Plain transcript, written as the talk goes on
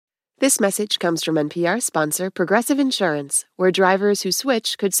This message comes from NPR sponsor Progressive Insurance, where drivers who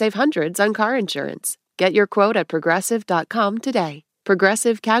switch could save hundreds on car insurance. Get your quote at Progressive.com today.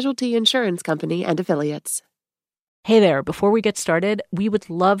 Progressive Casualty Insurance Company and Affiliates. Hey there, before we get started, we would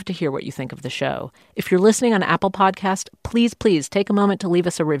love to hear what you think of the show. If you're listening on Apple Podcast, please take a moment to leave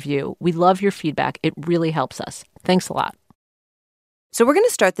us a review. We love your feedback. It really helps us. Thanks a lot. So we're going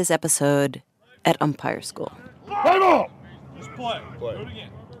to start this episode at umpire school. Play ball! Just play. Do it again.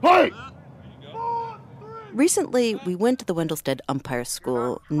 Play! Recently, we went to the Wendelstedt Umpire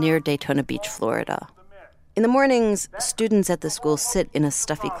School near Daytona Beach, Florida. In the mornings, students at the school sit in a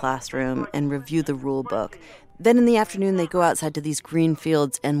stuffy classroom and review the rule book. Then in the afternoon, they go outside to these green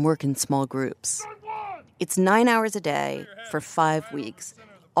fields and work in small groups. It's 9 hours a day for 5 weeks,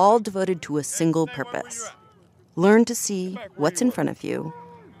 all devoted to a single purpose. Learn to see what's in front of you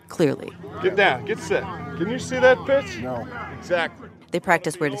clearly. Get down. Get set. Can you see that pitch? No. Exactly. They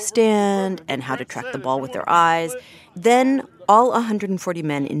practice where to stand and how to track the ball with their eyes. Then all 140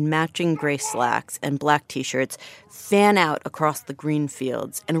 men in matching gray slacks and black T-shirts fan out across the green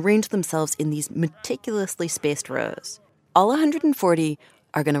fields and arrange themselves in these meticulously spaced rows. All 140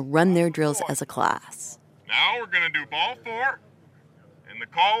 are going to run their drills as a class. Now we're going to do ball 4 and the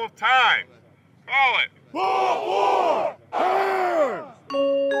call of time. Call it. Ball 4! Hands!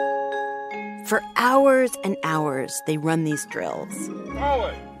 For hours and hours, they run these drills. Call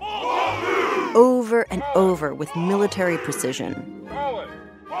it. Ball 2! Over and over with military precision. Call it.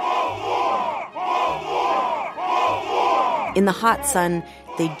 Ball 4! Ball 4! In the hot sun,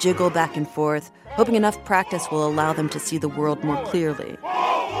 they jiggle back and forth, hoping enough practice will allow them to see the world more clearly.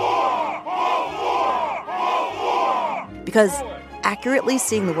 Because accurately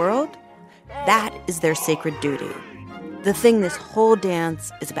seeing the world, that is their sacred duty. The thing this whole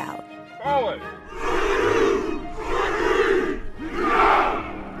dance is about. Call it.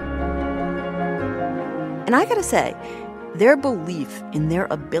 And I gotta say, their belief in their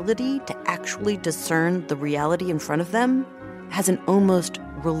ability to actually discern the reality in front of them has an almost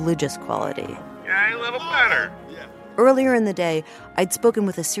religious quality. Yeah, a little better. Earlier in the day, I'd spoken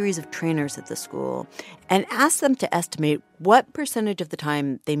with a series of trainers at the school and asked them to estimate what percentage of the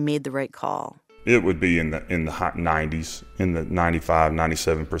time they made the right call. It would be in the hot 90s, in the 95,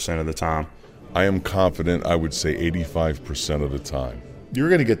 97% of the time. I am confident I would say 85% of the time. You're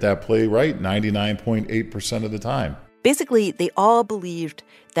going to get that play right 99.8% of the time. Basically, they all believed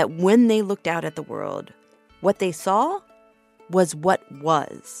that when they looked out at the world, what they saw was what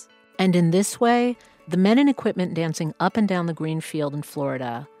was. And in this way, the men in equipment dancing up and down the green field in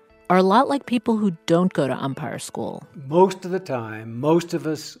Florida are a lot like people who don't go to umpire school. Most of the time, most of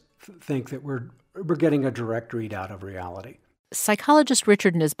us think that we're getting a direct read out of reality. Psychologist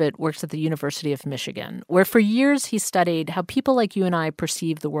Richard Nisbett works at the University of Michigan, where for years he studied how people like you and I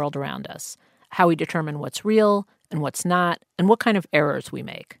perceive the world around us, how we determine what's real and what's not, and what kind of errors we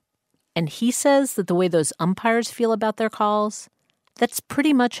make. And he says that the way those umpires feel about their calls, that's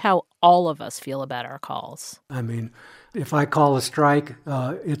pretty much how all of us feel about our calls. I mean, if I call a strike,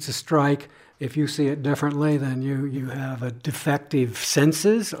 it's a strike. If you see it differently, then you have a defective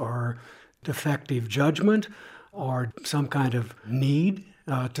senses or defective judgment or some kind of need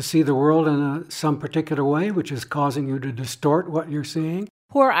to see the world in some particular way, which is causing you to distort what you're seeing.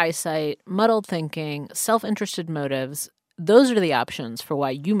 Poor eyesight, muddled thinking, self-interested motives, those are the options for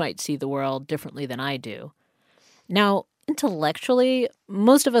why you might see the world differently than I do. Now, intellectually,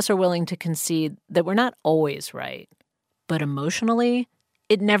 most of us are willing to concede that we're not always right. But emotionally,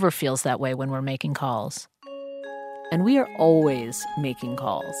 it never feels that way when we're making calls. And we are always making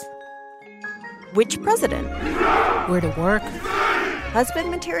calls. Which president? Where to work? Husband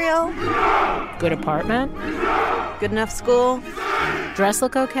material? Good apartment? Good enough school? Dress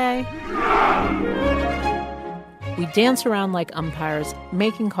look okay? We dance around like umpires,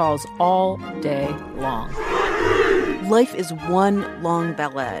 making calls all day long. Life is one long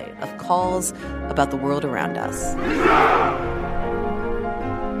ballet of calls about the world around us.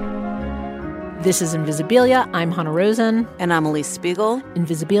 This is Invisibilia. I'm Hannah Rosen. And I'm Elise Spiegel.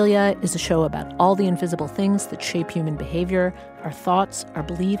 Invisibilia is a show about all the invisible things that shape human behavior, our thoughts, our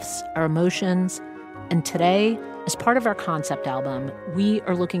beliefs, our emotions. And today, as part of our concept album, we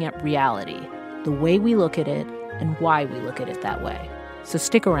are looking at reality, the way we look at it, and why we look at it that way. So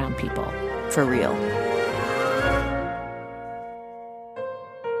stick around, people. For real.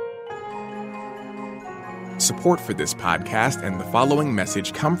 Support for this podcast and the following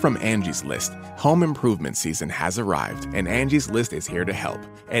message come from Angie's List. Home improvement season has arrived, and Angie's List is here to help.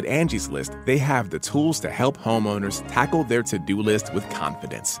 At Angie's List, they have the tools to help homeowners tackle their to-do list with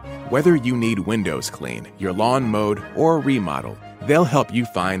confidence. Whether you need windows cleaned, your lawn mowed, or remodeled, They'll help you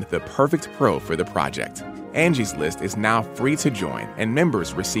find the perfect pro for the project. Angie's List is now free to join, and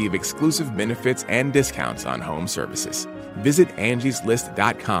members receive exclusive benefits and discounts on home services. Visit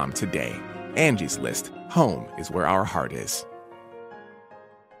angieslist.com today. Angie's List. Home is where our heart is.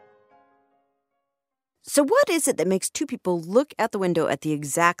 So what is it that makes two people look out the window at the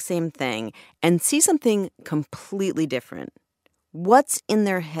exact same thing and see something completely different? What's in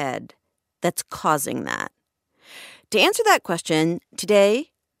their head that's causing that? To answer that question,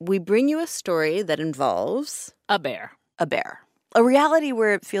 today we bring you a story that involves A bear. a bear. A reality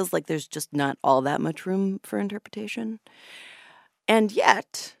where it feels like there's just not all that much room for interpretation. And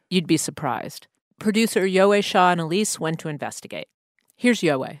yet... You'd be surprised. Producer Yoe Shaw and Elise went to investigate. Here's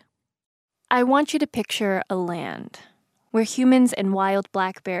Yoe. I want you to picture a land where humans and wild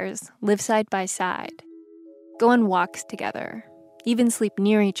black bears live side by side, go on walks together, even sleep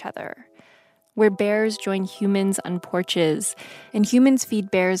near each other, where bears join humans on porches and humans feed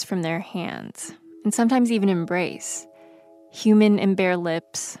bears from their hands, and sometimes even embrace. Human and bear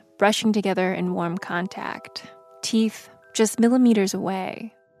lips brushing together in warm contact, teeth just millimeters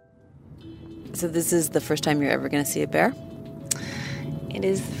away. So this is the first time you're ever going to see a bear? It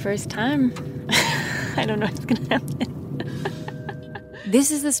is the first time. I don't know what's going to happen.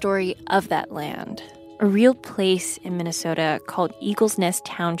 This is the story of that land, a real place in Minnesota called Eagle's Nest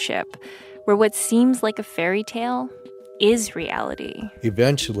Township, where what seems like a fairy tale is reality.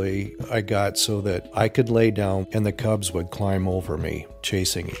 Eventually, I got so that I could lay down and the cubs would climb over me,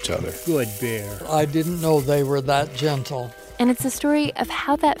 chasing each other. Good bear. I didn't know they were that gentle. And it's a story of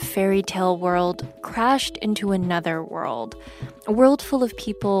how that fairy tale world crashed into another world, a world full of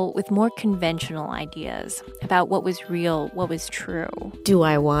people with more conventional ideas about what was real, what was true. Do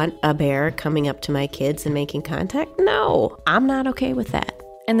I want a bear coming up to my kids and making contact? No, I'm not okay with that.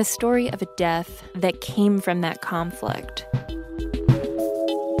 And the story of a death that came from that conflict.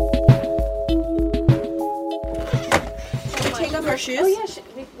 Take off our shoes? Oh,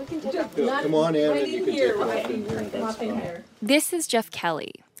 yeah, we can take off. Come on in and you can take off in here. This is Jeff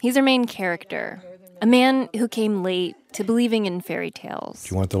Kelly. He's our main character, a man who came late to believing in fairy tales.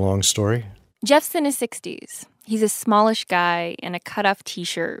 Do you want the long story? Jeff's in his 60s. He's a smallish guy in a cut-off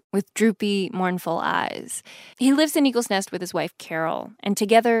T-shirt with droopy, mournful eyes. He lives in Eagle's Nest with his wife, Carol, and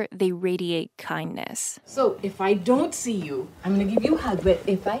together they radiate kindness. So if I don't see you, I'm going to give you a hug, but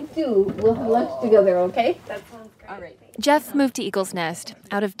if I do, we'll have lunch together, okay? That sounds great. All right. Jeff moved to Eagle's Nest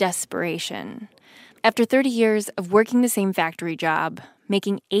out of desperation. After 30 years of working the same factory job,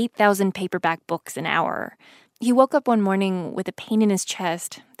 making 8,000 paperback books an hour, he woke up one morning with a pain in his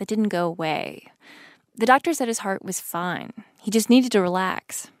chest that didn't go away. The doctor said his heart was fine. He just needed to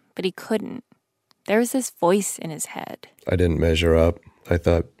relax, but he couldn't. There was this voice in his head. I didn't measure up. I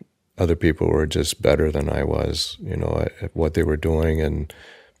thought other people were just better than I was, at what they were doing and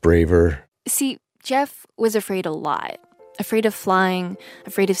braver. See, Jeff was afraid a lot. Afraid of flying,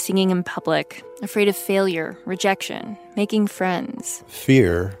 afraid of singing in public, afraid of failure, rejection, making friends.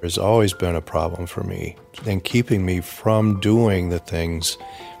 Fear has always been a problem for me and keeping me from doing the things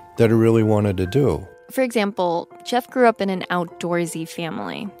that I really wanted to do. For example, Jeff grew up in an outdoorsy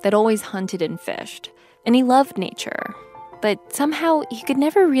family that always hunted and fished, and he loved nature. But somehow he could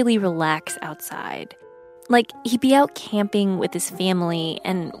never really relax outside. Like, he'd be out camping with his family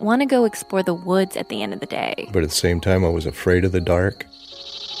and want to go explore the woods at the end of the day. But at the same time, I was afraid of the dark.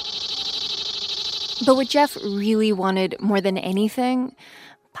 But what Jeff really wanted more than anything,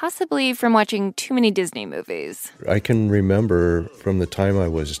 possibly from watching too many Disney movies. I can remember from the time I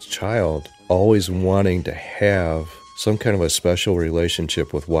was a child always wanting to have some kind of a special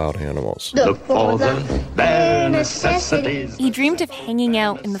relationship with wild animals. Look for the bare necessities. He dreamed of hanging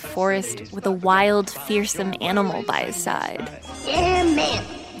out in the forest with a wild, fearsome animal by his side. Yeah, man.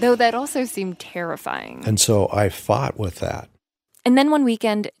 Though that also seemed terrifying. And so I fought with that. And then one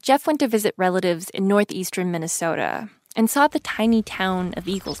weekend, Jeff went to visit relatives in northeastern Minnesota and saw the tiny town of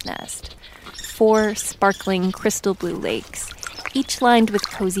Eagle's Nest. 4 sparkling crystal blue lakes, each lined with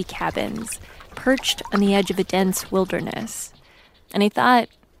cozy cabins, perched on the edge of a dense wilderness. And he thought,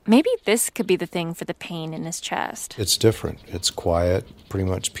 maybe this could be the thing for the pain in his chest. It's different. It's quiet, pretty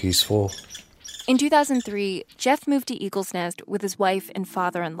much peaceful. In 2003, Jeff moved to Eagle's Nest with his wife and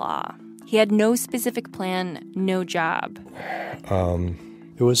father-in-law. He had no specific plan, no job.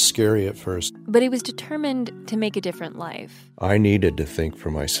 It was scary at first. But he was determined to make a different life. I needed to think for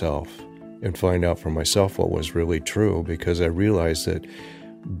myself and find out for myself what was really true, because I realized that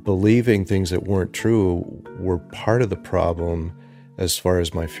believing things that weren't true were part of the problem as far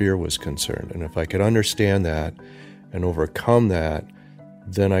as my fear was concerned. And if I could understand that and overcome that,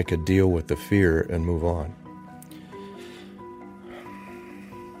 then I could deal with the fear and move on.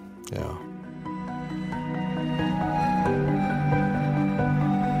 Yeah.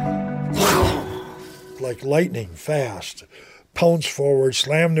 Like lightning, fast, pounce forward,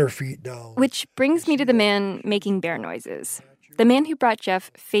 slam their feet down. Which brings me to the man making bear noises. The man who brought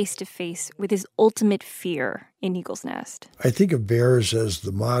Jeff face to face with his ultimate fear in Eagle's Nest. I think of bears as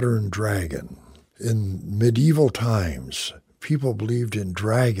the modern dragon. In medieval times, people believed in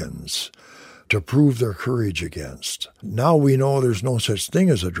dragons to prove their courage against. Now we know there's no such thing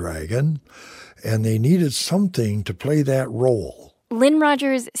as a dragon, and they needed something to play that role. Lynn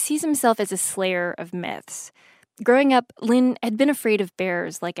Rogers sees himself as a slayer of myths. Growing up, Lynn had been afraid of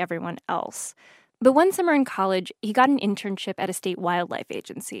bears like everyone else. But one summer in college, he got an internship at a state wildlife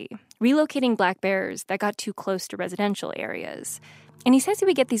agency, relocating black bears that got too close to residential areas. And he says he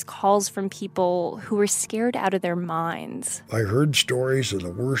would get these calls from people who were scared out of their minds. I heard stories of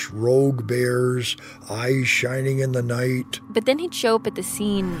the worst rogue bears, eyes shining in the night. But then he'd show up at the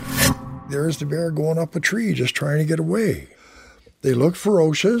scene. There's the bear going up a tree, just trying to get away. They look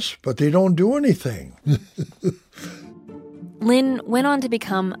ferocious, but they don't do anything. Lynn went on to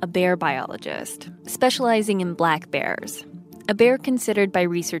become a bear biologist, specializing in black bears, a bear considered by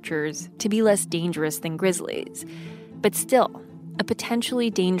researchers to be less dangerous than grizzlies, but still a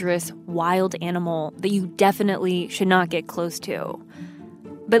potentially dangerous wild animal that you definitely should not get close to.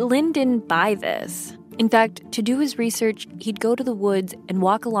 But Lynn didn't buy this. In fact, to do his research, he'd go to the woods and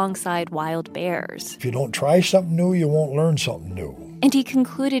walk alongside wild bears. If you don't try something new, you won't learn something new. And he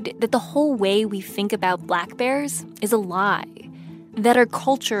concluded that the whole way we think about black bears is a lie. That our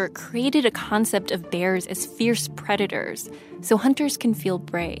culture created a concept of bears as fierce predators, so hunters can feel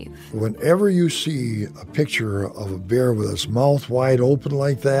brave. Whenever you see a picture of a bear with its mouth wide open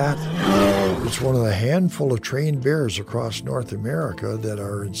like that, it's one of the handful of trained bears across North America that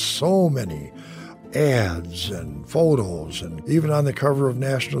are in so many ads and photos, and even on the cover of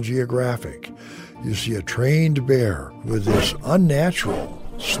National Geographic. You see a trained bear with this unnatural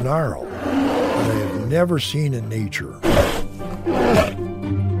snarl that I have never seen in nature.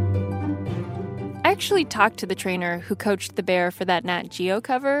 I actually talked to the trainer who coached the bear for that Nat Geo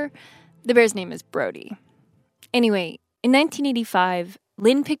cover. The bear's name is Brody. Anyway, in 1985,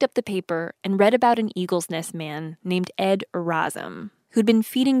 Lynn picked up the paper and read about an Eagle's Nest man named Ed Erasm, who'd been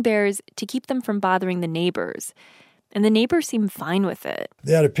feeding bears to keep them from bothering the neighbors. And the neighbors seemed fine with it.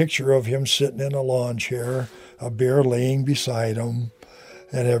 They had a picture of him sitting in a lawn chair, a bear laying beside him,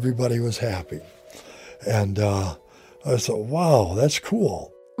 and everybody was happy. And I thought, wow, that's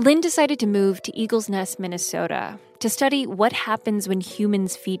cool. Lynn decided to move to Eagle's Nest, Minnesota, to study what happens when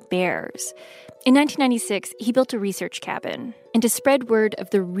humans feed bears. In 1996, he built a research cabin, and to spread word of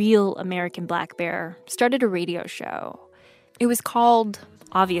the real American black bear, started a radio show. It was called,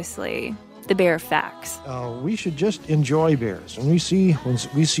 obviously, The Bear Facts. We should just enjoy bears. When we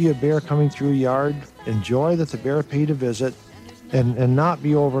see a bear coming through a yard, enjoy that the bear paid a visit and not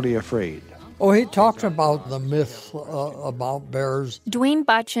be overly afraid. Oh, he talked about the myth about bears. Dwayne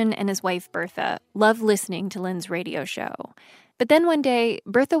Botchin and his wife, Bertha, loved listening to Lynn's radio show. But then one day,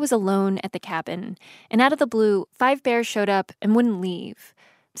 Bertha was alone at the cabin, and out of the blue, 5 bears showed up and wouldn't leave.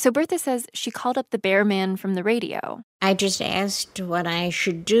 So Bertha says she called up the bear man from the radio. I just asked what I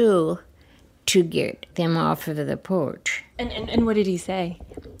should do to get them off of the porch. And what did he say?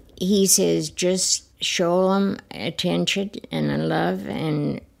 He says, just show them attention and love,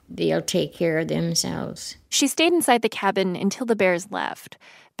 and they'll take care of themselves. She stayed inside the cabin until the bears left.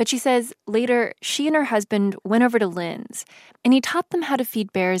 But she says later she and her husband went over to Lynn's, and he taught them how to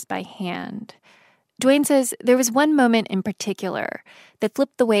feed bears by hand. Dwayne says there was one moment in particular that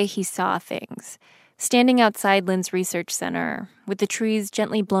flipped the way he saw things. Standing outside Lynn's research center, with the trees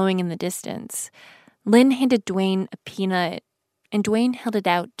gently blowing in the distance, Lynn handed Dwayne a peanut, and Dwayne held it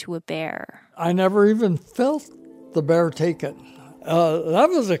out to a bear. I never even felt the bear take it. That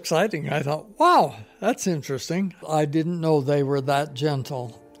was exciting. I thought, wow, that's interesting. I didn't know they were that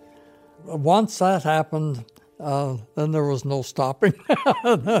gentle. Once that happened, then there was no stopping.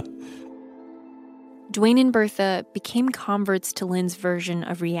 Dwayne and Bertha became converts to Lynn's version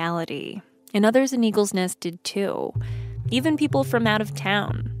of reality, and others in Eagle's Nest did too. Even people from out of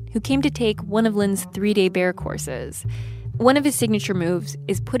town who came to take one of Lynn's 3-day bear courses. One of his signature moves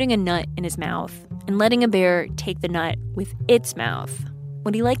is putting a nut in his mouth and letting a bear take the nut with its mouth,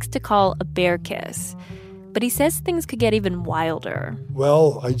 what he likes to call a bear kiss. But he says things could get even wilder.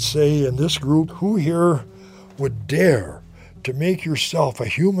 Well, I'd say in this group, who here would dare to make yourself a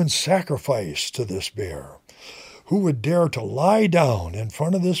human sacrifice to this bear? Who would dare to lie down in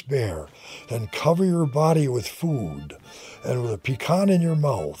front of this bear and cover your body with food and with a pecan in your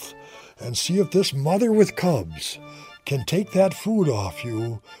mouth and see if this mother with cubs can take that food off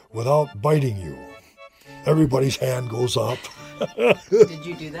you without biting you. Everybody's hand goes up. Did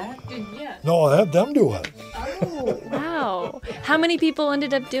you do that? Yeah. No, I have them do it. Oh, wow. How many people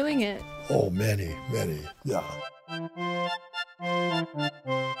ended up doing it? Oh, many, yeah.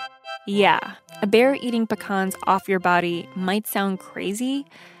 Yeah, a bear eating pecans off your body might sound crazy,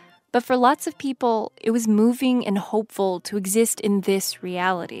 but for lots of people, it was moving and hopeful to exist in this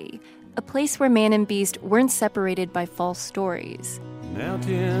reality, a place where man and beast weren't separated by false stories.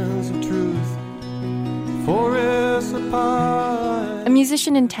 Mountains of truth, forests apart. A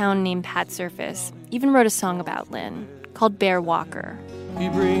musician in town named Pat Surface even wrote a song about Lynn, called Bear Walker. He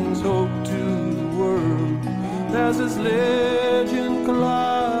brings hope to the world as his legend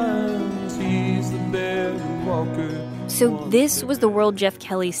climbs. He's the Bear Walker. So this was the world Jeff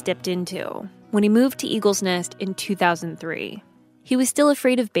Kelly stepped into when he moved to Eagle's Nest in 2003. He was still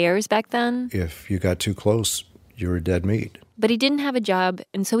afraid of bears back then. If you got too close, you were dead meat. But he didn't have a job,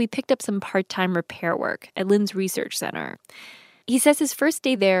 and so he picked up some part-time repair work at Lynn's research center. He says his first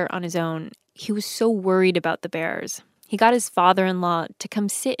day there on his own, he was so worried about the bears. He got his father-in-law to come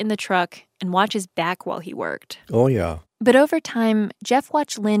sit in the truck and watch his back while he worked. Oh, yeah. But over time, Jeff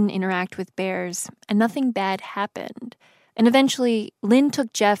watched Lynn interact with bears, and nothing bad happened. And eventually, Lynn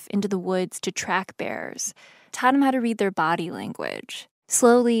took Jeff into the woods to track bears, taught him how to read their body language,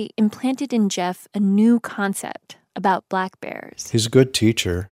 slowly implanted in Jeff a new concept about black bears. He's a good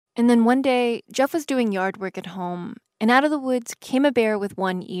teacher. And then one day, Jeff was doing yard work at home, and out of the woods came a bear with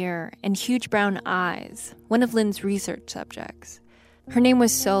one ear and huge brown eyes, one of Lynn's research subjects. Her name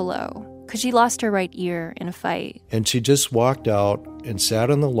was Solo, because she lost her right ear in a fight. And she just walked out and sat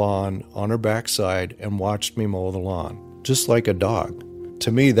on the lawn on her backside and watched me mow the lawn, just like a dog.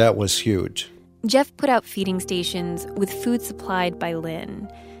 To me, that was huge. Jeff put out feeding stations with food supplied by Lynn,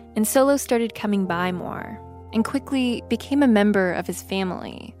 and Solo started coming by more, and quickly became a member of his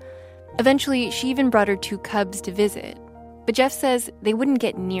family. Eventually, she even brought her 2 cubs to visit, but Jeff says they wouldn't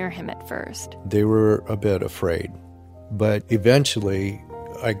get near him at first. They were a bit afraid, but eventually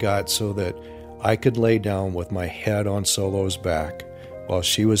I got so that I could lay down with my head on Solo's back while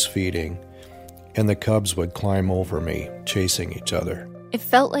she was feeding, and the cubs would climb over me, chasing each other. It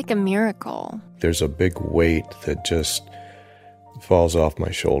felt like a miracle. There's a big weight that just falls off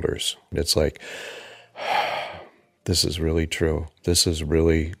my shoulders. It's like, this is really true. This is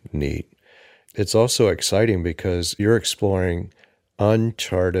really neat. It's also exciting because you're exploring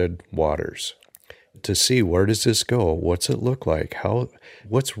uncharted waters to see, where does this go? What's it look like?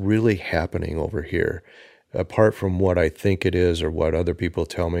 What's really happening over here? Apart from what I think it is or what other people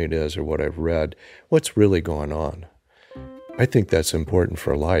tell me it is or what I've read, what's really going on? I think that's important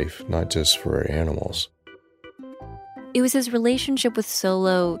for life, not just for animals. It was his relationship with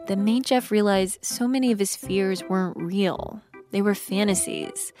Solo that made Jeff realize so many of his fears weren't real. They were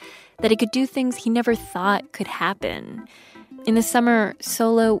fantasies, that he could do things he never thought could happen. In the summer,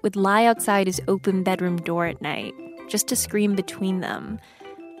 Solo would lie outside his open bedroom door at night, just to scream between them.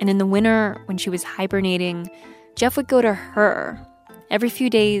 And in the winter, when she was hibernating, Jeff would go to her. Every few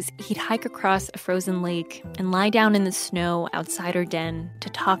days, he'd hike across a frozen lake and lie down in the snow outside her den to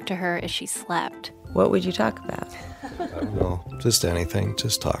talk to her as she slept. What would you talk about? I don't know, just anything,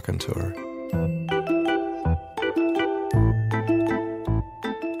 just talking to her.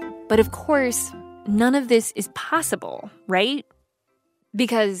 But of course, none of this is possible, right?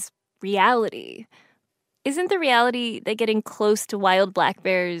 Because reality. Isn't the reality that getting close to wild black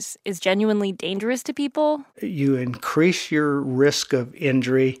bears is genuinely dangerous to people? You increase your risk of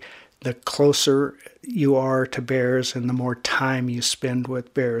injury the closer you are to bears and the more time you spend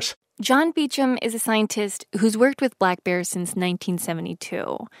with bears. John Beecham is a scientist who's worked with black bears since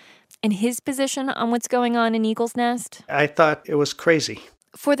 1972. And his position on what's going on in Eagle's Nest? I thought it was crazy.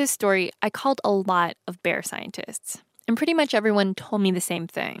 For this story, I called a lot of bear scientists, and pretty much everyone told me the same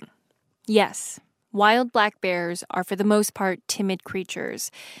thing. Yes, wild black bears are for the most part timid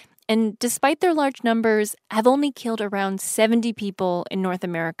creatures, and despite their large numbers, have only killed around 70 people in North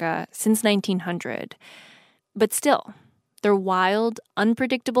America since 1900. But still, they're wild,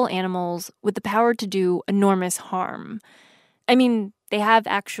 unpredictable animals with the power to do enormous harm. I mean, they have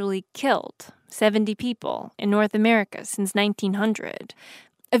actually killed 70 people in North America since 1900,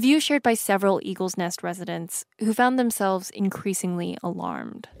 a view shared by several Eagle's Nest residents who found themselves increasingly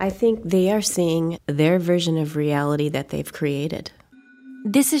alarmed. I think they are seeing their version of reality that they've created.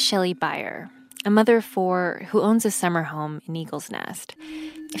 This is Shelley Beyer, a mother of 4 who owns a summer home in Eagle's Nest.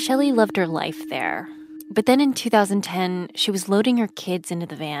 Shelley loved her life there. But then in 2010, she was loading her kids into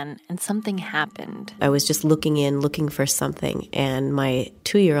the van, and something happened. I was just looking for something, and my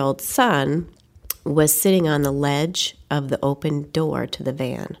 2-year-old son was sitting on the ledge of the open door to the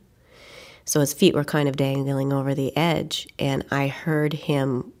van. So his feet were kind of dangling over the edge, and I heard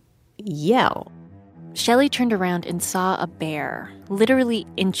him yell. Shelley turned around and saw a bear, literally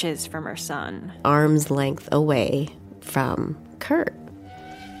inches from her son. Arm's length away from Kurt.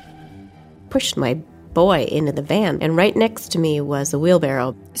 Pushed my boy into the van, and right next to me was a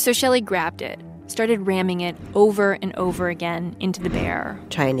wheelbarrow. So Shelley grabbed it, started ramming it over and over again into the bear,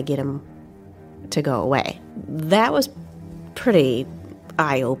 trying to get him to go away. That was pretty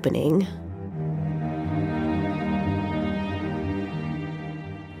eye-opening.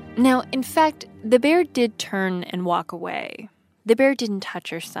 Now, in fact, the bear did turn and walk away. The bear didn't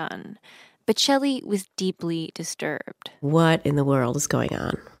touch her son, but Shelley was deeply disturbed. What in the world is going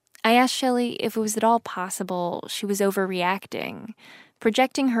on? I asked Shelley if it was at all possible she was overreacting,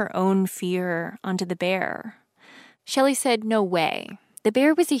 projecting her own fear onto the bear. Shelley said no way. The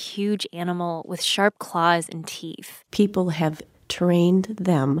bear was a huge animal with sharp claws and teeth. People have trained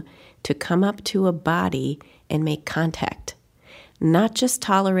them to come up to a body and make contact, not just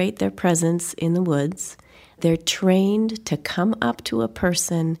tolerate their presence in the woods. They're trained to come up to a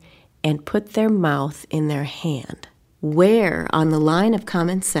person and put their mouth in their hand. Where on the line of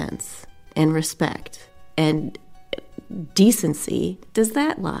common sense and respect and decency does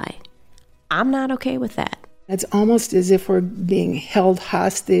that lie? I'm not okay with that. It's almost as if we're being held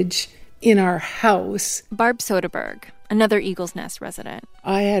hostage in our house. Barb Soderberg, another Eagle's Nest resident.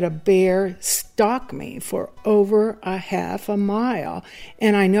 I had a bear stalk me for over a half a mile,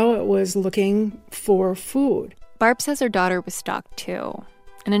 and I know it was looking for food. Barb says her daughter was stalked too,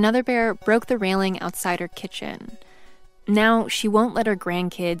 and another bear broke the railing outside her kitchen. Now she won't let her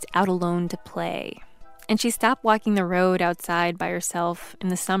grandkids out alone to play. And she stopped walking the road outside by herself in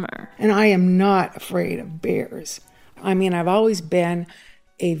the summer. And I am not afraid of bears. I mean, I've always been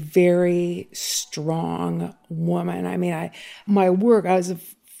a very strong woman. I mean, my work, I was the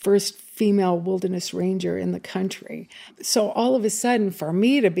first female wilderness ranger in the country. So all of a sudden, for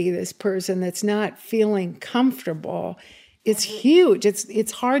me to be this person that's not feeling comfortable, it's huge.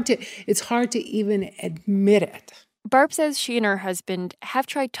 It's hard to even admit it. Barb says she and her husband have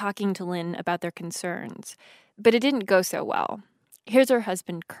tried talking to Lynn about their concerns, but it didn't go so well. Here's her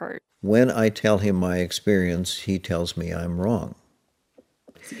husband, Kurt. When I tell him my experience, he tells me I'm wrong.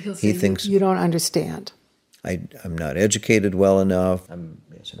 He thinks you don't understand. I'm not educated well enough. I'm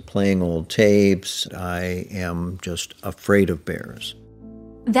playing old tapes. I am just afraid of bears.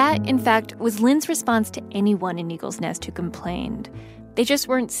 That, in fact, was Lynn's response to anyone in Eagle's Nest who complained. They just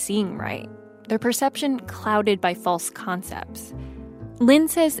weren't seeing right. Their perception clouded by false concepts. Lynn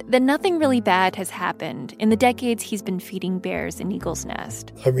says that nothing really bad has happened in the decades he's been feeding bears in Eagle's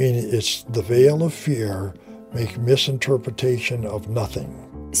Nest. I mean, it's the veil of fear, make misinterpretation of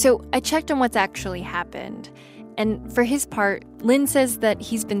nothing. So I checked on what's actually happened. And for his part, Lynn says that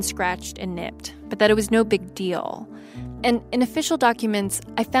he's been scratched and nipped, but that it was no big deal. And in official documents,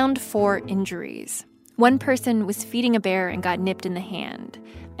 I found 4 injuries. One person was feeding a bear and got nipped in the hand.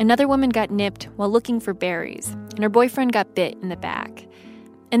 Another woman got nipped while looking for berries, and her boyfriend got bit in the back.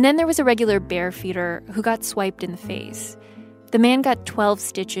 And then there was a regular bear feeder who got swiped in the face. The man got 12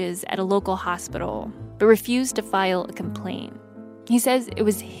 stitches at a local hospital, but refused to file a complaint. He says it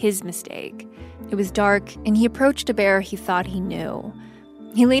was his mistake. It was dark, and he approached a bear he thought he knew.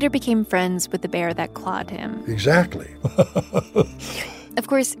 He later became friends with the bear that clawed him. Exactly. Of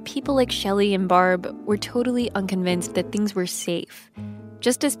course, people like Shelley and Barb were totally unconvinced that things were safe.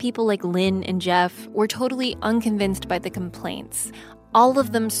 Just as people like Lynn and Jeff were totally unconvinced by the complaints, all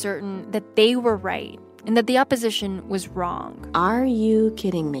of them certain that they were right and that the opposition was wrong. Are you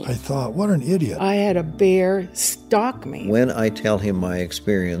kidding me? I thought, what an idiot. I had a bear stalk me. When I tell him my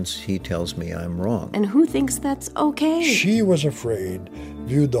experience, he tells me I'm wrong. And who thinks that's okay? She was afraid,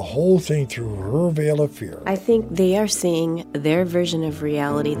 viewed the whole thing through her veil of fear. I think they are seeing their version of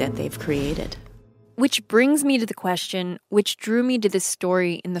reality that they've created. Which brings me to the question which drew me to this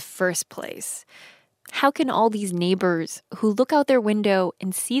story in the first place. How can all these neighbors who look out their window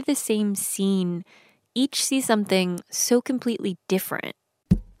and see the same scene each see something so completely different?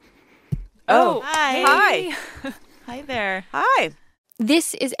 Oh, hi. Hi there. Hi.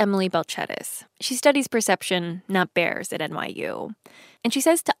 This is Emily Belchetis. She studies perception, not bears, at NYU. And she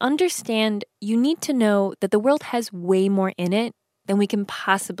says to understand, you need to know that the world has way more in it than we can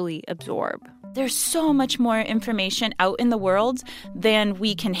possibly absorb. There's so much more information out in the world than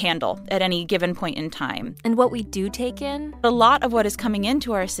we can handle at any given point in time. And what we do take in? A lot of what is coming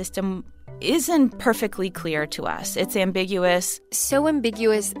into our system isn't perfectly clear to us. It's ambiguous. So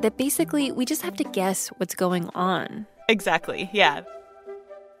ambiguous that basically we just have to guess what's going on. Exactly, yeah.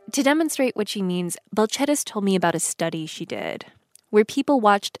 To demonstrate what she means, Balcetis told me about a study she did where people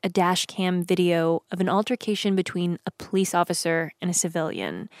watched a dash cam video of an altercation between a police officer and a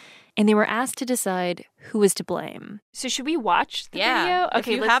civilian, and they were asked to decide who was to blame. So should we watch the video?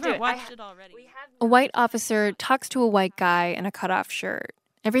 Okay, if you haven't watched it already. A white officer talks to a white guy in a cutoff shirt.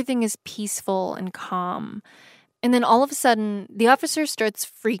 Everything is peaceful and calm. And then all of a sudden, the officer starts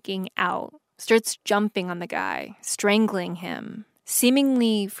freaking out, starts jumping on the guy, strangling him,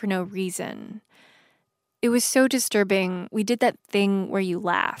 seemingly for no reason. It was so disturbing. We did that thing where you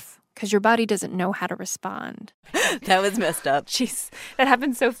laugh because your body doesn't know how to respond. That was messed up. Jeez, that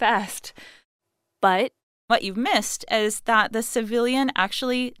happened so fast. But what you've missed is that the civilian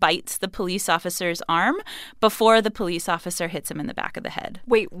actually bites the police officer's arm before the police officer hits him in the back of the head.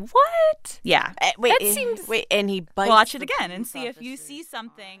 Wait, what? Yeah. And he bites. Watch it again and see if you see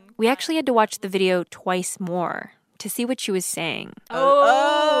something. We actually had to watch the video twice more to see what she was saying.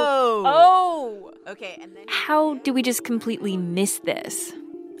 Oh. Okay, and then how do we just completely miss this?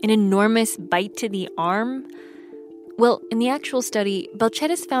 An enormous bite to the arm? Well, in the actual study,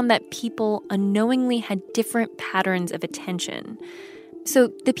 Balcetis found that people unknowingly had different patterns of attention.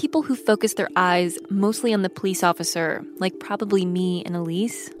 So the people who focused their eyes mostly on the police officer, like probably me and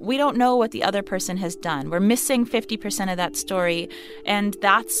Elise, we don't know what the other person has done. We're missing 50% of that story, and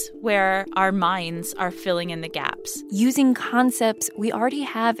that's where our minds are filling in the gaps. Using concepts we already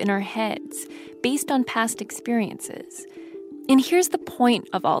have in our heads based on past experiences. And here's the point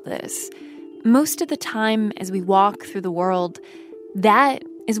of all this. Most of the time as we walk through the world, that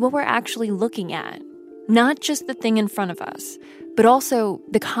is what we're actually looking at. Not just the thing in front of us, but also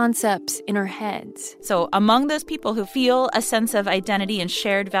the concepts in our heads. So among those people who feel a sense of identity and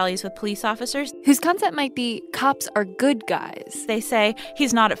shared values with police officers, whose concept might be cops are good guys, they say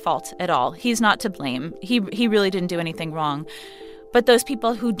he's not at fault at all. He's not to blame. He really didn't do anything wrong. But those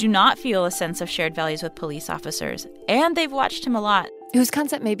people who do not feel a sense of shared values with police officers, and they've watched him a lot, whose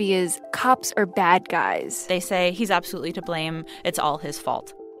concept maybe is cops are bad guys, they say he's absolutely to blame. It's all his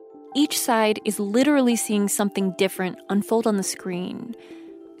fault. Each side is literally seeing something different unfold on the screen.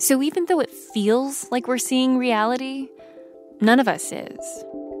 So even though it feels like we're seeing reality, none of us is.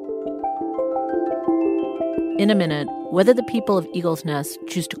 In a minute, whether the people of Eagle's Nest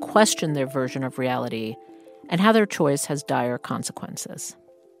choose to question their version of reality and how their choice has dire consequences.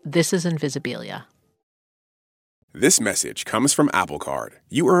 This is Invisibilia. This message comes from Apple Card.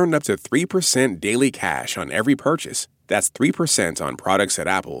 You earn up to 3% daily cash on every purchase. That's 3% on products at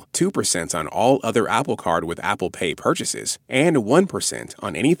Apple, 2% on all other Apple Card with Apple Pay purchases, and 1%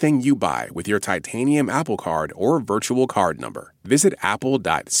 on anything you buy with your titanium Apple Card or virtual card number. Visit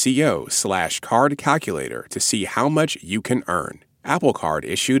apple.co/card calculator to see how much you can earn. Apple Card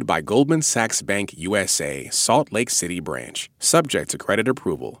issued by Goldman Sachs Bank USA, Salt Lake City branch. Subject to credit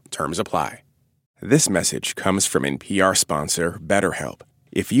approval. Terms apply. This message comes from NPR sponsor BetterHelp.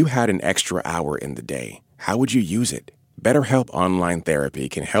 If you had an extra hour in the day, how would you use it? BetterHelp Online Therapy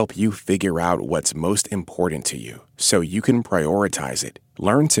can help you figure out what's most important to you so you can prioritize it.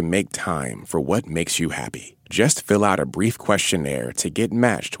 Learn to make time for what makes you happy. Just fill out a brief questionnaire to get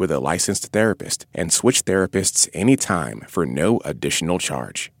matched with a licensed therapist and switch therapists anytime for no additional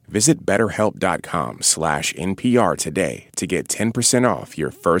charge. Visit BetterHelp.com/NPR today to get 10% off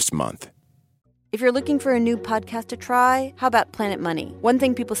your first month. If you're looking for a new podcast to try, how about Planet Money? One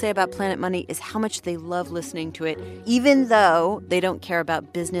thing people say about Planet Money is how much they love listening to it, even though they don't care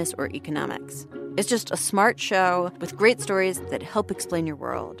about business or economics. It's just a smart show with great stories that help explain your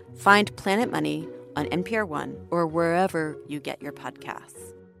world. Find Planet Money on NPR One or wherever you get your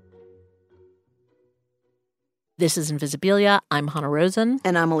podcasts. This is Invisibilia. I'm Hannah Rosen.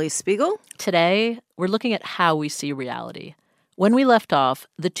 And I'm Elise Spiegel. Today, we're looking at how we see reality. When we left off,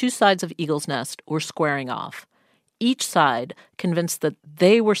 the two sides of Eagle's Nest were squaring off. Each side convinced that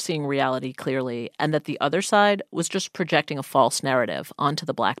they were seeing reality clearly and that the other side was just projecting a false narrative onto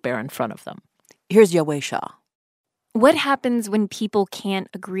the black bear in front of them. Here's Yowei Shaw. What happens when people can't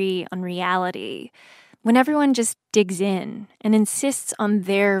agree on reality? When everyone just digs in and insists on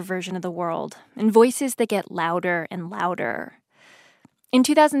their version of the world and voices that get louder and louder? In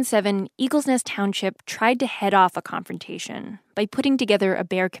 2007, Eagle's Nest Township tried to head off a confrontation by putting together a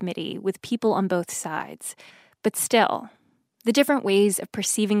bear committee with people on both sides. But still, the different ways of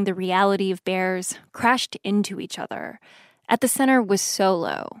perceiving the reality of bears crashed into each other. At the center was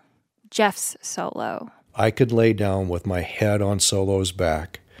Solo, Jeff's Solo. I could lay down with my head on Solo's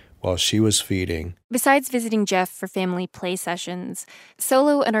back while she was feeding. Besides visiting Jeff for family play sessions,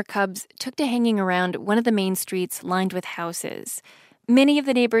 Solo and her cubs took to hanging around one of the main streets lined with houses. Many of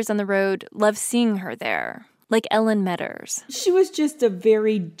the neighbors on the road loved seeing her there, like Ellen Metters. She was just a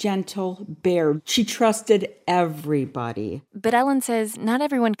very gentle bear. She trusted everybody. But Ellen says not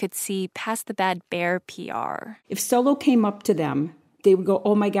everyone could see past the bad bear PR. If Solo came up to them, they would go,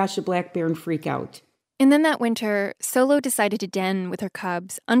 "Oh my gosh, a black bear," and freak out. And then that winter, Solo decided to den with her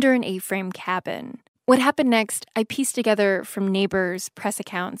cubs under an A-frame cabin. What happened next, I pieced together from neighbors, press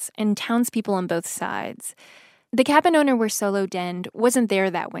accounts, and townspeople on both sides. The cabin owner where Solo denned wasn't there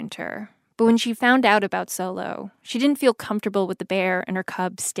that winter. But when she found out about Solo, she didn't feel comfortable with the bear and her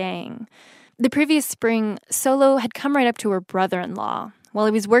cubs staying. The previous spring, Solo had come right up to her brother-in-law while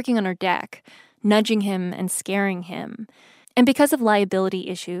he was working on her deck, nudging him and scaring him. And because of liability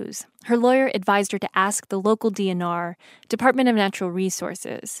issues, her lawyer advised her to ask the local DNR, Department of Natural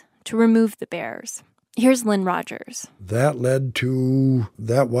Resources, to remove the bears. Here's Lynn Rogers. That led to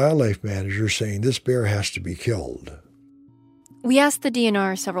that wildlife manager saying this bear has to be killed. We asked the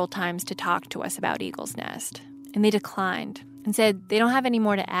DNR several times to talk to us about Eagle's Nest, and they declined and said they don't have any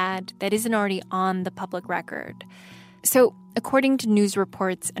more to add that isn't already on the public record. So, according to news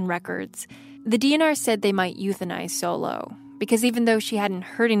reports and records, the DNR said they might euthanize Solo, because even though she hadn't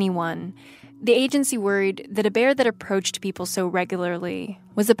hurt anyone, the agency worried that a bear that approached people so regularly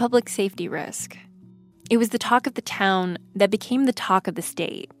was a public safety risk. It was the talk of the town that became the talk of the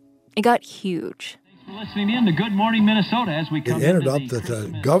state. It got huge. Listening in to Good Morning Minnesota as we come. It ended up that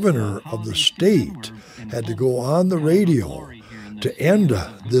the governor of the state had to go on the radio to end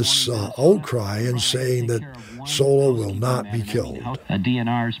this outcry and saying that Solo will not be killed.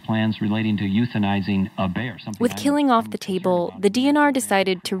 DNR's plans relating to euthanizing a bear. With killing off the table, the DNR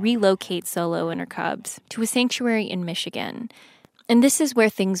decided to relocate Solo and her cubs to a sanctuary in Michigan. And this is where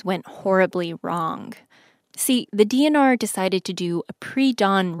things went horribly wrong. See, the DNR decided to do a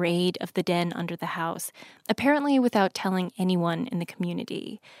pre-dawn raid of the den under the house, apparently without telling anyone in the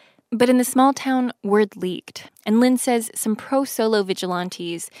community. But in the small town, word leaked, and Lynn says some pro-Solo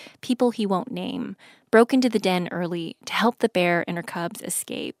vigilantes, people he won't name, broke into the den early to help the bear and her cubs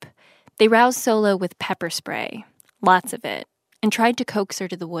escape. They roused Solo with pepper spray, lots of it, and tried to coax her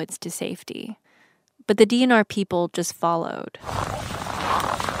to the woods to safety. But the DNR people just followed.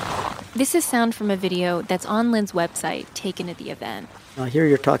 This is sound from a video that's on Lynn's website taken at the event. Here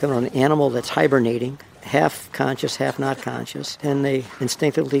you're talking about an animal that's hibernating, half conscious, half not conscious, and they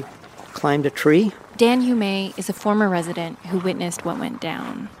instinctively climbed a tree. Dan Hume is a former resident who witnessed what went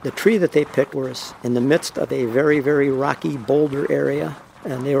down. The tree that they picked was in the midst of a very, very rocky boulder area,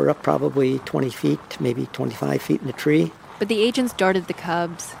 and they were up probably 20 feet, maybe 25 feet in the tree. But the agents darted the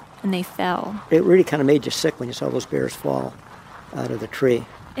cubs, and they fell. It really kind of made you sick when you saw those bears fall out of the tree.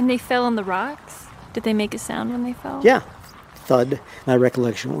 And they fell on the rocks? Did they make a sound when they fell? Yeah. Thud. My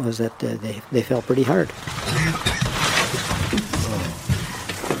recollection was that they fell pretty hard.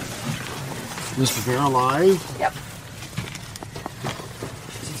 Is the bear alive? Yep.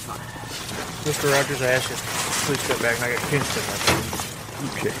 Mr. Rogers, I asked you, please step back, and I got pinched in my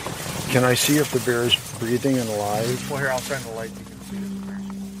face. Okay. Can I see if the bear is breathing and alive? Well, here, I'll shine the light. You can see it.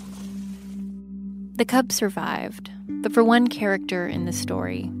 The cubs survived. But for one character in the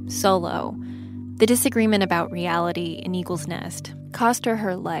story, Solo, the disagreement about reality in Eagle's Nest cost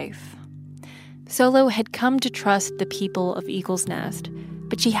her life. Solo had come to trust the people of Eagle's Nest,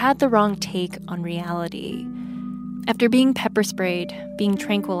 but she had the wrong take on reality. After being pepper sprayed, being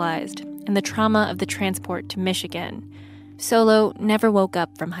tranquilized, and the trauma of the transport to Michigan, Solo never woke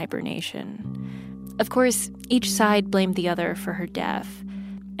up from hibernation. Of course, each side blamed the other for her death.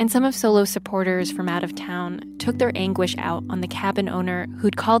 And some of Solo's supporters from out of town took their anguish out on the cabin owner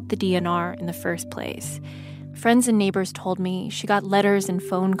who'd called the DNR in the first place. Friends and neighbors told me she got letters and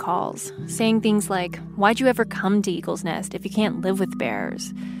phone calls saying things like, "Why'd you ever come to Eagle's Nest if you can't live with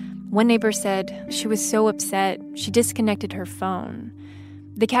bears?" One neighbor said she was so upset she disconnected her phone.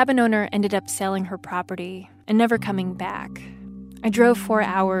 The cabin owner ended up selling her property and never coming back. I drove 4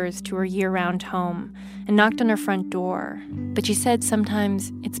 hours to her year-round home and knocked on her front door, but she said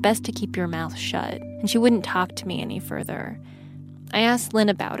sometimes it's best to keep your mouth shut, and she wouldn't talk to me any further. I asked Lynn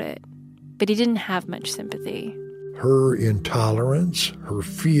about it, but he didn't have much sympathy. Her intolerance, her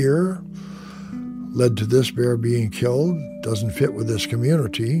fear, led to this bear being killed. Doesn't fit with this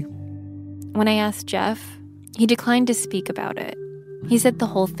community. When I asked Jeff, he declined to speak about it. He said the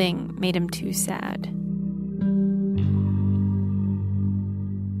whole thing made him too sad.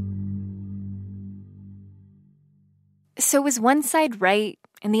 So is one side right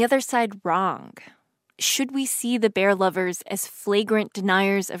and the other side wrong? Should we see the bear lovers as flagrant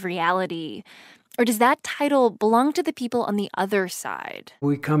deniers of reality? Or does that title belong to the people on the other side?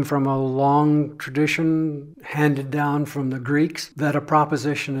 We come from a long tradition handed down from the Greeks that a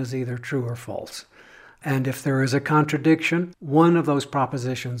proposition is either true or false. And if there is a contradiction, one of those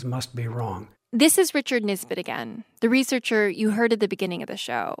propositions must be wrong. This is Richard Nisbett again, the researcher you heard at the beginning of the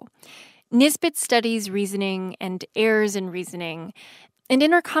show. Nisbett studies reasoning and errors in reasoning. And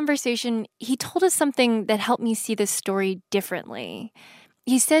in our conversation, he told us something that helped me see this story differently.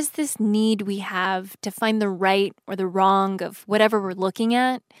 He says this need we have to find the right or the wrong of whatever we're looking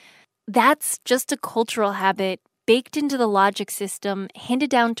at, that's just a cultural habit baked into the logic system handed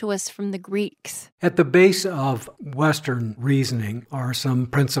down to us from the Greeks. At the base of Western reasoning are some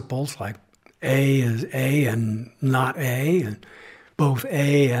principles like A is A and not A, and both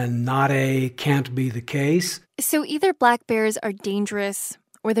A and not A can't be the case. So either black bears are dangerous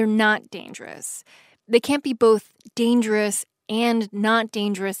or they're not dangerous. They can't be both dangerous and not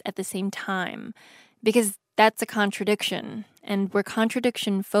dangerous at the same time, because that's a contradiction, and we're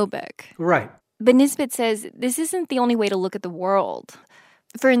contradiction phobic. Right. But Nisbett says this isn't the only way to look at the world.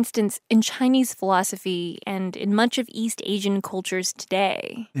 For instance, in Chinese philosophy and in much of East Asian cultures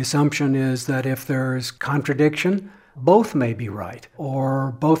today, the assumption is that if there's contradiction, both may be right,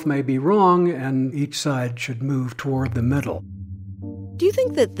 or both may be wrong, and each side should move toward the middle. Do you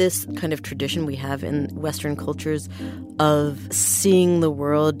think that this kind of tradition we have in Western cultures of seeing the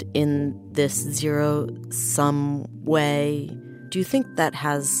world in this zero-sum way, do you think that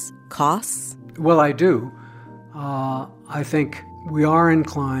has costs? Well, I do. I think we are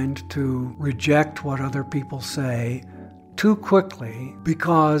inclined to reject what other people say too quickly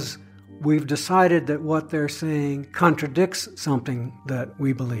because we've decided that what they're saying contradicts something that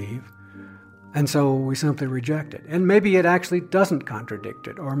we believe. And so we simply reject it. And maybe it actually doesn't contradict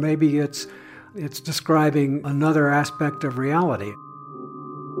it, or maybe it's describing another aspect of reality.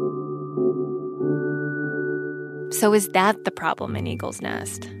 So is that the problem in Eagle's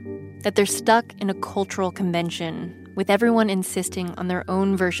Nest? That they're stuck in a cultural convention with everyone insisting on their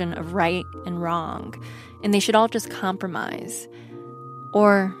own version of right and wrong, and they should all just compromise?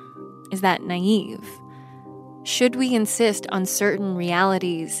 Or is that naive? Should we insist on certain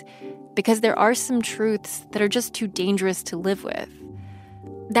realities because there are some truths that are just too dangerous to live with?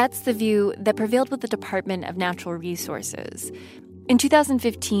 That's the view that prevailed with the Department of Natural Resources. In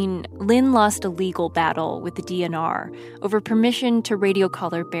 2015, Lynn lost a legal battle with the DNR over permission to radio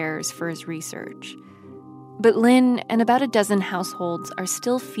collar bears for his research. But Lynn and about a dozen households are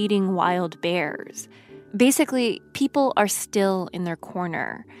still feeding wild bears. Basically, people are still in their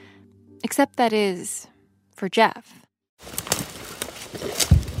corner. Except that is, for Jeff.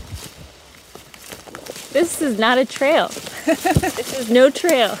 This is not a trail. This is no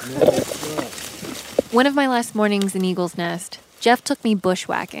trail. One of my last mornings in Eagle's Nest, Jeff took me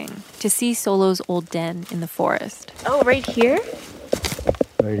bushwhacking to see Solo's old den in the forest. Oh, right here?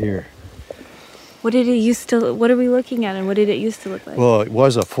 Right here. What are we looking at, and what did it used to look like? Well, it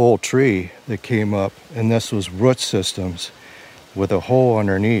was a full tree that came up, and this was root systems with a hole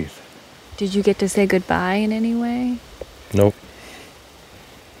underneath. Did you get to say goodbye in any way? Nope.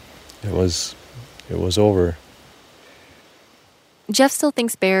 It was over. Jeff still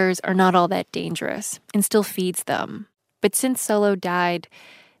thinks bears are not all that dangerous and still feeds them. But since Solo died,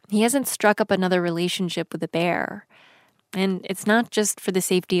 he hasn't struck up another relationship with a bear. And it's not just for the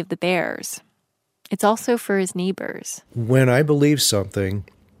safety of the bears. It's also for his neighbors. When I believe something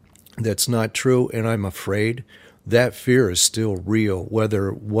that's not true and I'm afraid, that fear is still real,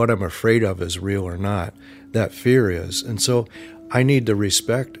 whether what I'm afraid of is real or not. That fear is. And so I need to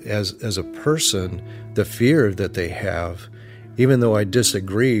respect, as a person, the fear that they have, even though I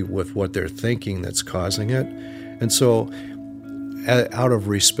disagree with what they're thinking that's causing it. And so out of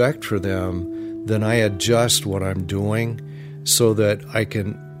respect for them, then I adjust what I'm doing so that I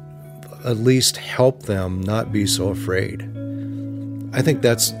can at least help them not be so afraid. I think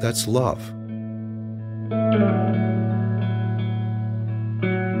that's love.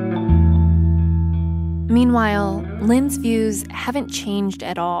 Meanwhile, Lynn's views haven't changed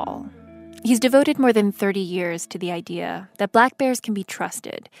at all. He's devoted more than 30 years to the idea that black bears can be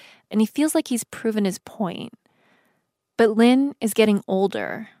trusted, and he feels like he's proven his point. But Lynn is getting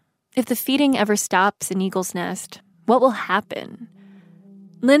older. If the feeding ever stops in Eagle's Nest, what will happen?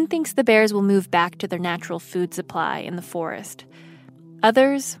 Lynn thinks the bears will move back to their natural food supply in the forest.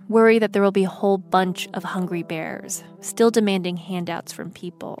 Others worry that there will be a whole bunch of hungry bears, still demanding handouts from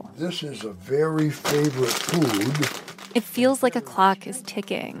people. This is a very favorite food. It feels like a clock is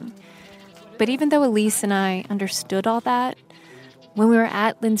ticking. But even though Elise and I understood all that, when we were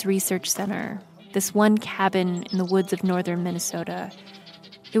at Lynn's research center, this one cabin in the woods of northern Minnesota,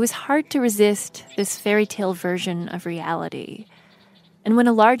 it was hard to resist this fairy tale version of reality. And when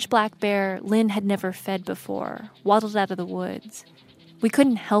a large black bear Lynn had never fed before waddled out of the woods, We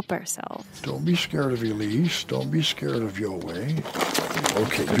couldn't help ourselves. Don't be scared of Elise. Don't be scared of Yowei.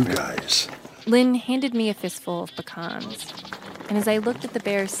 Okay, you guys. Lynn handed me a fistful of pecans, and as I looked at the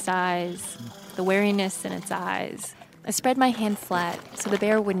bear's size, the wariness in its eyes, I spread my hand flat so the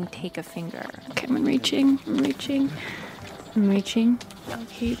bear wouldn't take a finger. Okay, I'm reaching. Okay,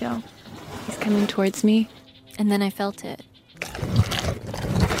 here you go. He's coming towards me. And then I felt it.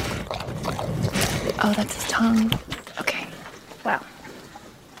 Oh, that's his tongue. Okay. Wow.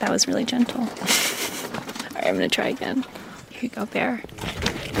 That was really gentle. All right, I'm going to try again. Here you go, bear.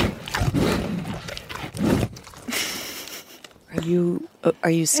 Are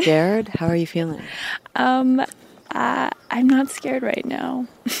you scared? How are you feeling? I'm not scared right now.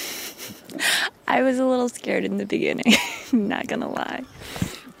 I was a little scared in the beginning, not gonna lie.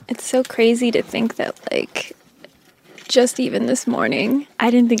 It's so crazy to think that, like, just even this morning,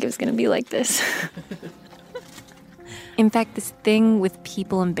 I didn't think it was gonna be like this. In fact, this thing with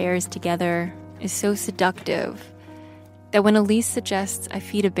people and bears together is so seductive that when Elise suggests I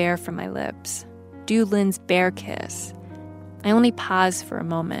feed a bear from my lips, do Lynn's bear kiss, I only pause for a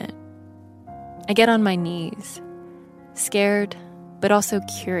moment. I get on my knees, scared, but also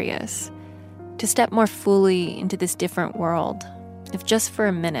curious, to step more fully into this different world, if just for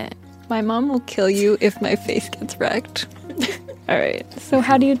a minute. My mom will kill you if my face gets wrecked. All right, so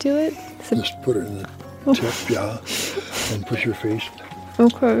how do you do it? Just put it in the tip, yeah, and push your face.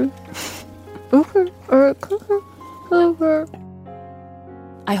 Okay.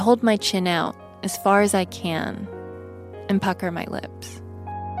 I hold my chin out as far as I can and pucker my lips.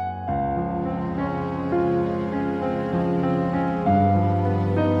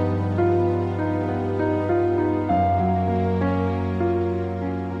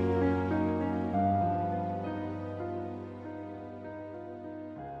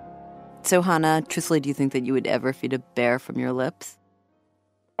 So, Hannah, truthfully, do you think that you would ever feed a bear from your lips?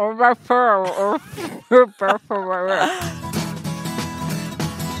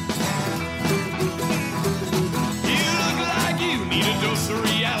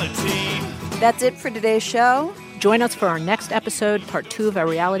 That's it for today's show. Join us for our next episode, part 2 of our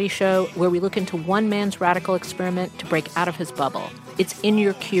reality show, where we look into one man's radical experiment to break out of his bubble. It's in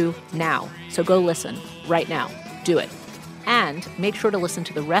your queue now, so go listen right now. Do it. And make sure to listen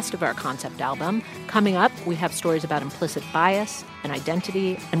to the rest of our concept album. Coming up, we have stories about implicit bias and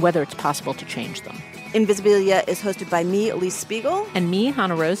identity and whether it's possible to change them. Invisibilia is hosted by me, Elise Spiegel. And me,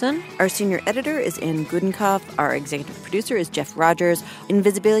 Hannah Rosen. Our senior editor is Ann Gudenkauf. Our executive producer is Jeff Rogers.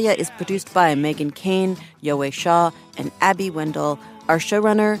 Invisibilia is produced by Megan Kane, Yowei Shaw, and Abby Wendell. Our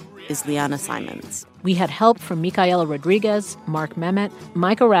showrunner is Liana Simons. We had help from Micaela Rodriguez, Mark Memmott,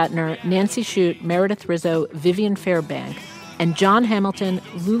 Micah Ratner, Nancy Shute, Meredith Rizzo, Vivian Fairbank, and John Hamilton,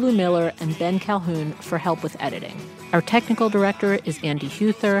 Lulu Miller, and Ben Calhoun for help with editing. Our technical director is Andy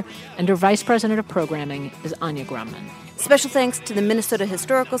Huther, and our vice president of programming is Anya Grumman. Special thanks to the Minnesota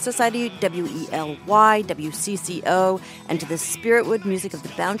Historical Society, WELY, WCCO, and to the Spiritwood Music of the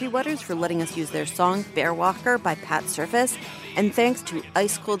Boundary Waters for letting us use their song Bear Walker by Pat Surface. And thanks to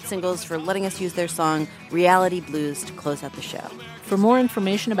Ice Cold Singles for letting us use their song Reality Blues to close out the show. For more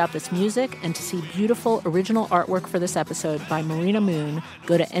information about this music and to see beautiful original artwork for this episode by Marina Moon,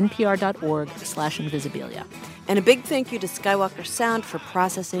 go to npr.org/invisibilia. And a big thank you to Skywalker Sound for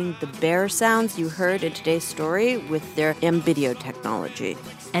processing the bear sounds you heard in today's story with their Ambidio technology.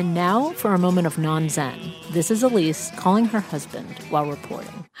 And now for a moment of non-zen. This is Elise calling her husband while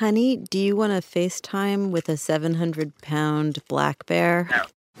reporting. Honey, do you want to FaceTime with a 700-pound black bear? No.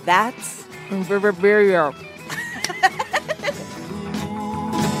 That's...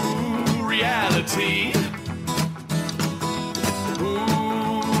 Reality.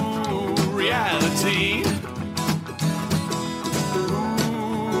 Ooh, reality.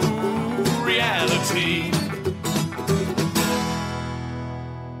 Ooh, reality.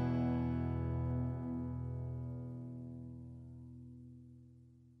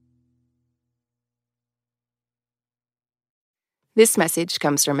 This message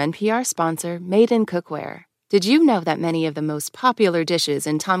comes from NPR sponsor Made in Cookware. Did you know that many of the most popular dishes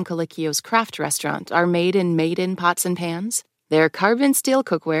in Tom Colicchio's craft restaurant are made in pots and pans? Their carbon steel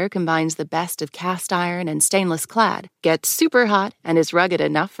cookware combines the best of cast iron and stainless clad, gets super hot, and is rugged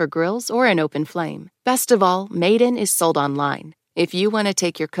enough for grills or an open flame. Best of all, Made in is sold online. If you want to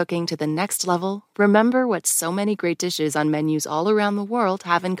take your cooking to the next level, remember what so many great dishes on menus all around the world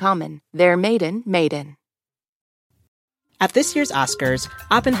have in common. They're made in. At this year's Oscars,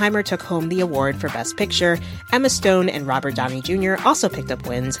 Oppenheimer took home the award for Best Picture, Emma Stone and Robert Downey Jr. also picked up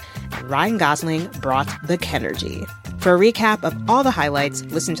wins, and Ryan Gosling brought the Kenergy. For a recap of all the highlights,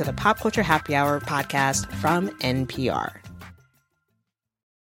 listen to the Pop Culture Happy Hour podcast from NPR.